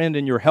be your friend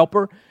and your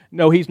helper.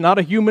 No, He's not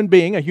a human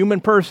being, a human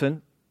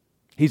person.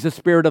 He's the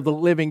Spirit of the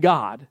living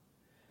God.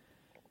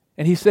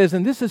 And He says,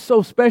 and this is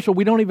so special,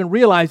 we don't even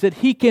realize it,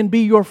 He can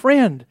be your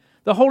friend.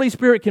 The Holy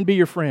Spirit can be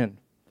your friend.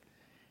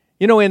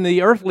 You know, in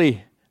the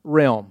earthly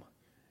realm,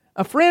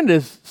 a friend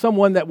is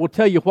someone that will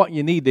tell you what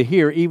you need to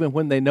hear even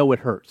when they know it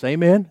hurts.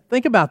 Amen?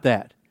 Think about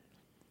that.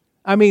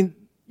 I mean,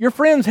 your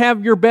friends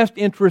have your best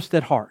interest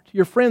at heart.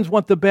 Your friends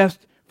want the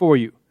best for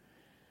you.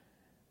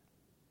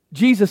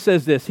 Jesus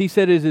says this. He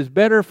said, it is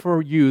better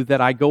for you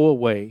that I go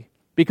away,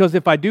 because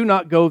if I do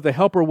not go, the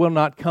Helper will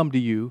not come to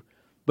you.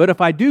 But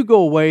if I do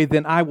go away,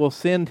 then I will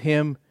send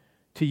Him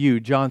to you.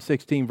 John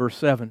 16, verse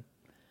 7.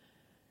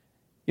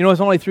 You know,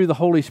 it's only through the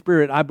Holy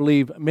Spirit, I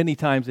believe, many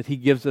times that He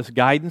gives us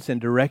guidance and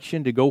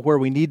direction to go where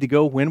we need to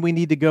go, when we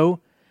need to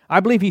go. I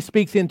believe He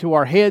speaks into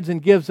our heads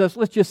and gives us,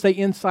 let's just say,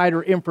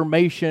 insider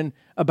information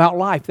about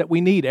life that we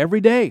need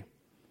every day.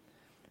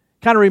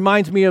 Kind of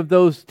reminds me of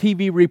those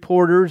TV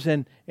reporters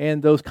and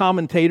those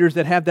commentators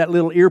that have that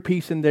little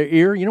earpiece in their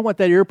ear. You know what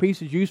that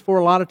earpiece is used for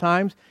a lot of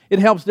times? It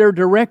helps their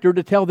director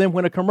to tell them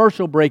when a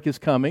commercial break is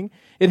coming.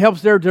 It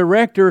helps their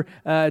director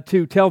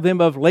to tell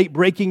them of late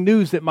breaking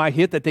news that might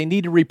hit that they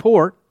need to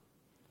report.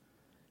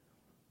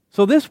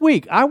 So this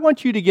week, I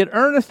want you to get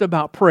earnest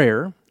about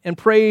prayer and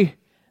pray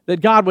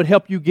that God would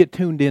help you get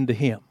tuned into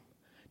Him,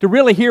 to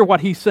really hear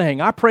what He's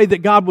saying. I pray that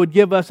God would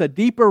give us a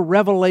deeper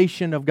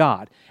revelation of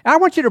God. And I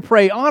want you to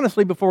pray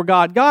honestly before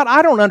God. God,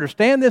 I don't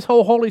understand this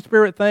whole Holy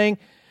Spirit thing.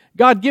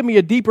 God, give me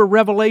a deeper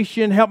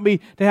revelation. Help me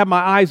to have my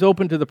eyes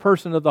open to the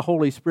person of the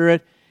Holy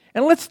Spirit.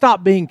 And let's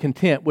stop being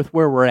content with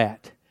where we're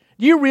at.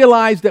 Do you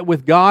realize that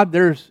with God,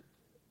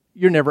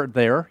 you're never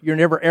there. You're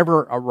never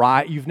ever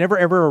arrived. You've never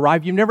ever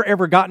arrived. You've never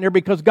ever gotten there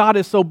because God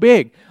is so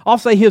big. I'll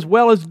say His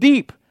well is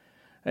deep.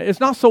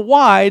 It's not so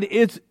wide,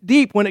 it's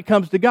deep when it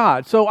comes to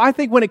God. So I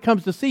think when it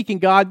comes to seeking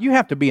God, you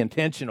have to be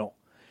intentional.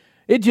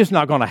 It's just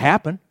not going to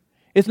happen.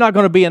 It's not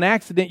going to be an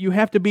accident. You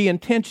have to be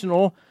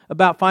intentional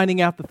about finding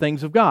out the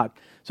things of God.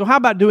 So how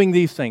about doing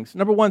these things?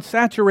 Number 1,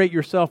 saturate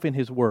yourself in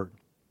His Word.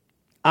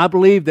 I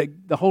believe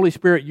that the Holy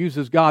Spirit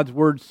uses God's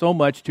Word so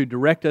much to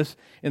direct us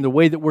in the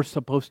way that we're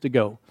supposed to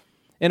go.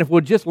 And if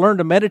we'll just learn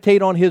to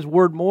meditate on His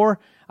Word more,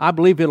 I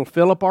believe it'll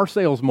fill up our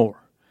sails more.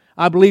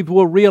 I believe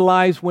we'll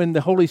realize when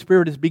the Holy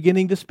Spirit is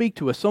beginning to speak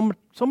to us.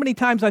 So many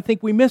times I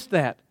think we miss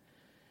that.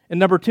 And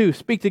number 2,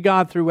 speak to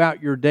God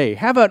throughout your day.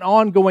 Have an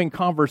ongoing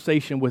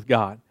conversation with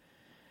God.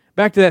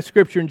 Back to that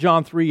scripture in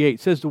John 3:8. It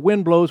says, the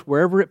wind blows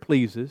wherever it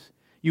pleases.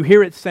 You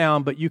hear its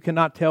sound, but you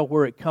cannot tell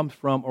where it comes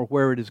from or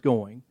where it is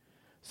going.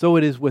 So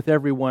it is with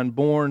everyone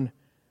born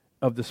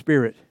of the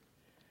Spirit.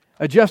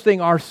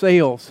 Adjusting our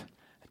sails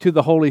to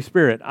the Holy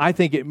Spirit. I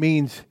think it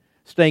means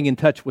staying in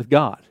touch with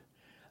God.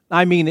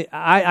 I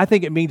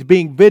think it means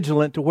being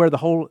vigilant to where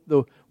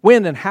the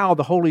wind and how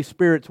the Holy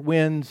Spirit's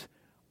winds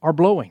are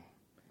blowing.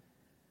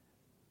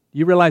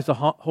 You realize the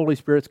Holy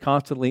Spirit's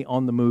constantly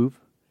on the move?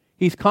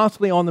 He's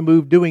constantly on the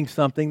move doing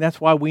something.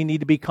 That's why we need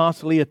to be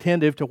constantly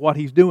attentive to what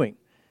He's doing.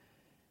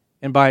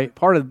 And by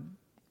part of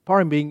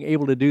being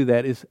able to do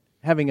that is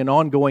having an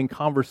ongoing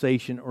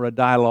conversation or a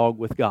dialogue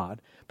with God.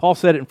 Paul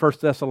said it in 1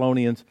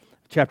 Thessalonians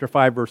chapter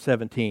 5, verse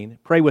 17.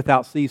 Pray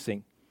without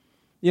ceasing.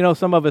 You know,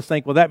 some of us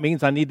think, well, that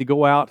means I need to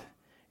go out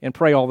and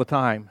pray all the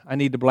time. I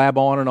need to blab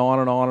on and on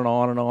and on and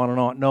on and on and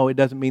on. No, it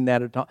doesn't mean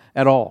that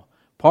at all.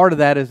 Part of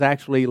that is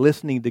actually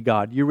listening to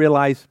God. You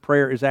realize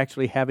prayer is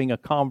actually having a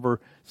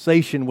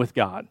conversation with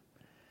God.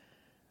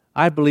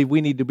 I believe we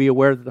need to be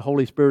aware that the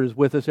Holy Spirit is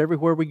with us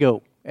everywhere we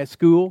go. At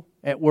school,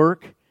 at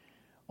work,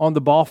 on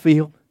the ball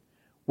field.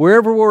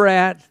 Wherever we're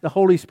at, the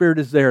Holy Spirit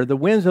is there. The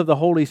winds of the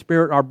Holy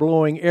Spirit are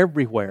blowing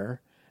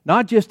everywhere,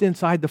 not just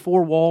inside the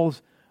four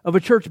walls of a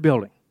church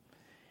building.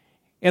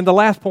 And the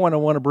last point I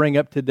want to bring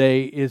up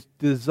today is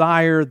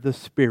desire the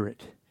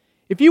Spirit.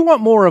 If you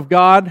want more of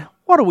God,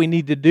 what do we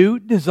need to do?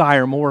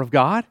 Desire more of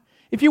God.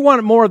 If you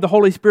want more of the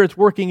Holy Spirit's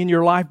working in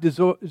your life,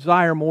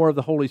 desire more of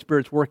the Holy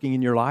Spirit's working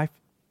in your life.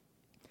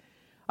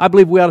 I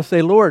believe we ought to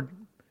say, Lord,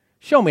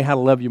 show me how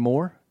to love you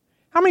more.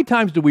 How many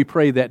times do we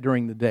pray that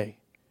during the day?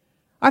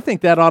 I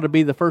think that ought to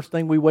be the first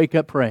thing we wake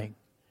up praying.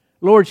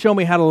 Lord, show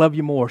me how to love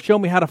you more. Show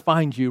me how to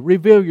find you.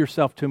 Reveal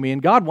yourself to me.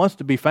 And God wants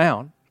to be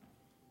found.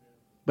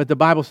 But the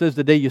Bible says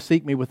the day you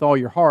seek me with all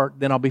your heart,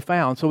 then I'll be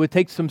found. So it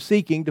takes some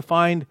seeking to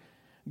find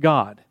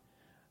God.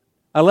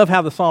 I love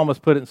how the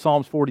psalmist put it in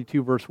Psalms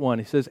 42, verse 1.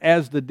 He says,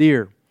 as the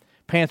deer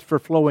pants for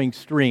flowing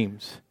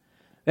streams.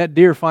 That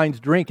deer finds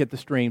drink at the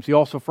streams. He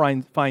also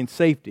finds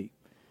safety.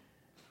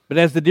 But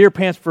as the deer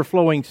pants for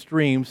flowing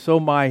streams, so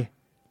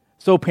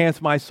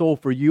pants my soul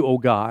for you, O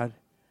God.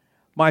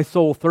 My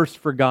soul thirsts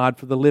for God,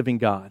 for the living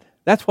God.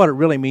 That's what it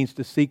really means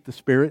to seek the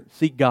Spirit,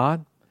 seek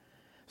God.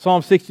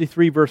 Psalm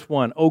 63, verse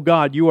 1. O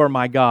God, you are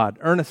my God.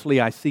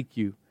 Earnestly I seek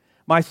you.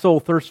 My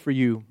soul thirsts for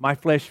you. My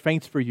flesh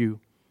faints for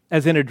you,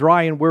 as in a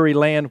dry and weary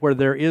land where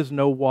there is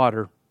no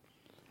water.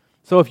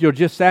 So if you'll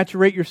just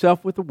saturate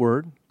yourself with the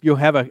Word, you'll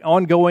have an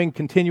ongoing,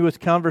 continuous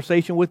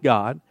conversation with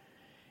God.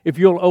 If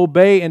you'll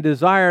obey and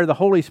desire the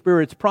Holy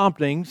Spirit's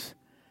promptings,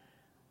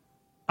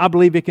 I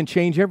believe it can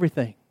change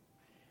everything.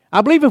 I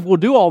believe if we'll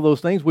do all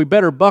those things, we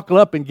better buckle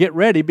up and get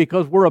ready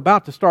because we're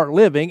about to start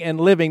living, and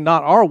living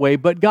not our way,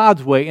 but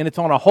God's way, and it's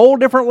on a whole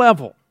different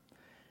level.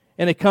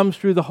 And it comes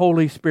through the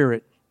Holy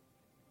Spirit.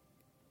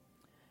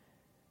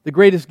 The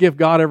greatest gift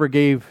God ever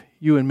gave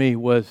you and me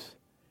was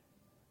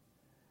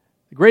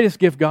the greatest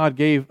gift God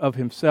gave of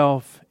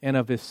Himself and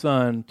of His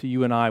Son to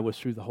you and I was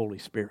through the Holy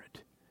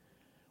Spirit.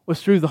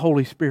 Was through the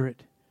Holy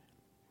Spirit.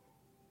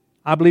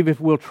 I believe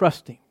if we'll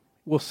trust Him,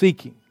 we'll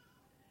seek Him,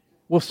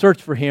 we'll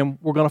search for Him,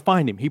 we're going to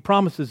find Him. He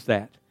promises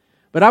that.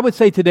 But I would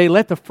say today,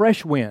 let the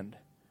fresh wind,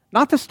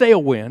 not the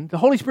stale wind. The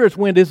Holy Spirit's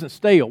wind isn't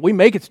stale. We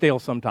make it stale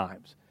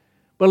sometimes.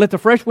 But let the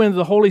fresh wind of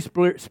the Holy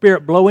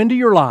Spirit blow into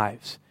your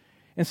lives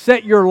and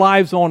set your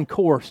lives on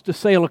course to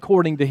sail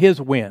according to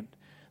His wind,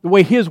 the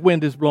way His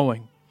wind is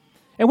blowing.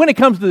 And when it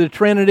comes to the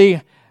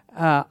Trinity,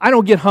 I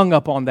don't get hung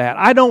up on that.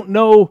 I don't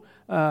know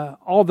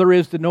all there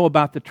is to know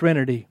about the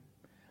Trinity.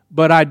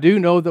 But I do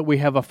know that we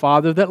have a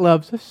Father that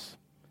loves us.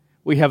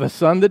 We have a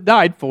Son that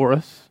died for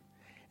us.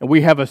 And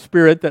we have a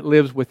Spirit that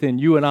lives within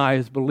you and I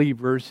as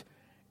believers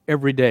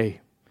every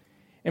day.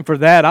 And for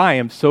that, I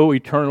am so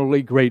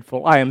eternally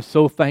grateful. I am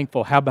so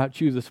thankful. How about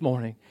you this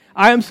morning?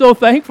 I am so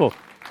thankful.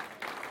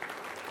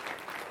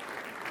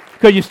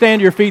 Could you stand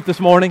to your feet this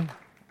morning?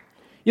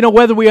 You know,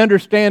 whether we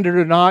understand it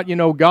or not, you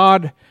know,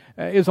 God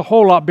is a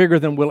whole lot bigger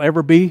than we'll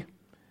ever be.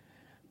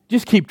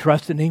 Just keep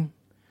trusting Him.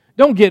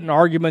 Don't get in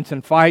arguments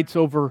and fights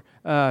over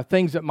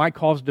things that might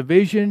cause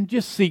division.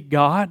 Just seek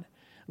God.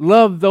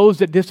 Love those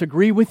that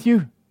disagree with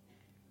you.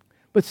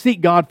 But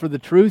seek God for the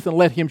truth and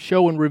let Him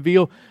show and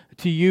reveal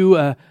to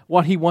you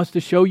what He wants to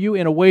show you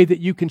in a way that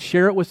you can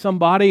share it with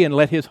somebody and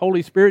let His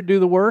Holy Spirit do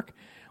the work.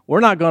 We're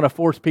not going to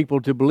force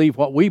people to believe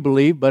what we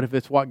believe, but if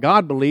it's what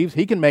God believes,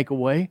 He can make a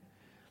way.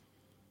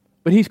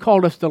 But He's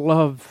called us to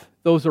love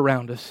those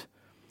around us.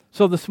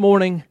 So this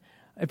morning,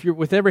 if you're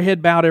with every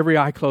head bowed, every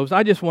eye closed,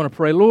 I just want to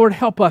pray, Lord,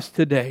 help us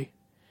today.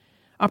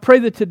 I pray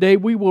that today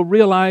we will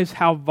realize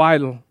how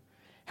vital,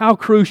 how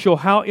crucial,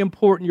 how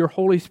important your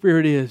Holy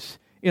Spirit is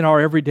in our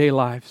everyday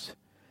lives.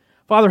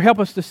 Father, help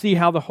us to see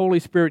how the Holy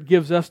Spirit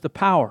gives us the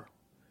power,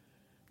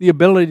 the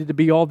ability to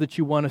be all that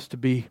you want us to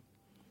be.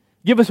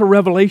 Give us a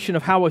revelation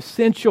of how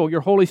essential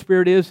your Holy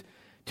Spirit is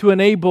to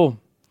enable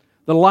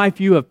the life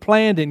you have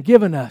planned and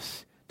given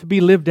us to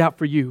be lived out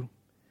for you.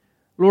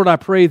 Lord, I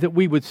pray that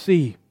we would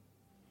see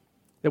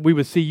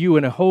you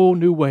in a whole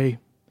new way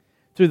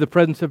through the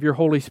presence of your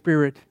Holy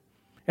Spirit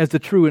as the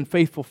true and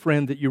faithful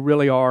friend that you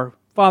really are.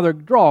 Father,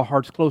 draw our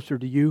hearts closer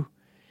to you.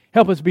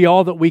 Help us be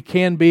all that we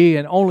can be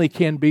and only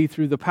can be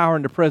through the power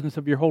and the presence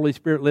of your Holy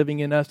Spirit living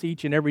in us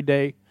each and every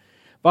day.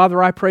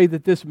 Father, I pray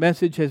that this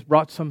message has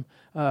brought some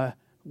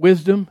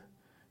wisdom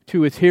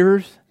to its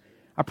hearers.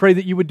 I pray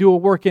that you would do a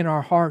work in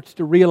our hearts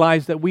to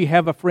realize that we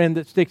have a friend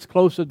that sticks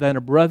closer than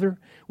a brother.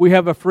 We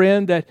have a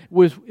friend that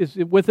is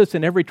with us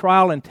in every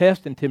trial and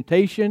test and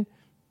temptation.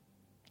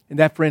 And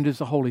that friend is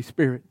the Holy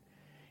Spirit.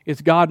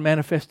 It's God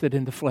manifested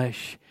in the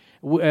flesh.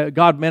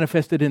 God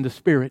manifested in the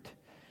Spirit.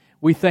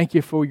 We thank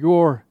you for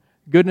your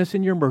goodness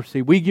and your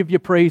mercy. We give you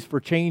praise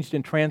for changed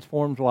and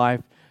transformed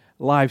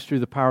lives through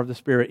the power of the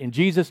Spirit. In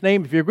Jesus'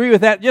 name, if you agree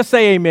with that, just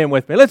say amen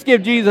with me. Let's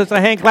give Jesus a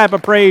hand clap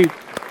of praise.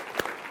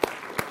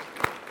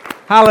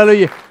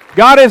 Hallelujah.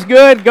 God is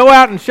good. Go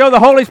out and show the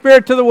Holy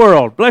Spirit to the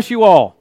world. Bless you all.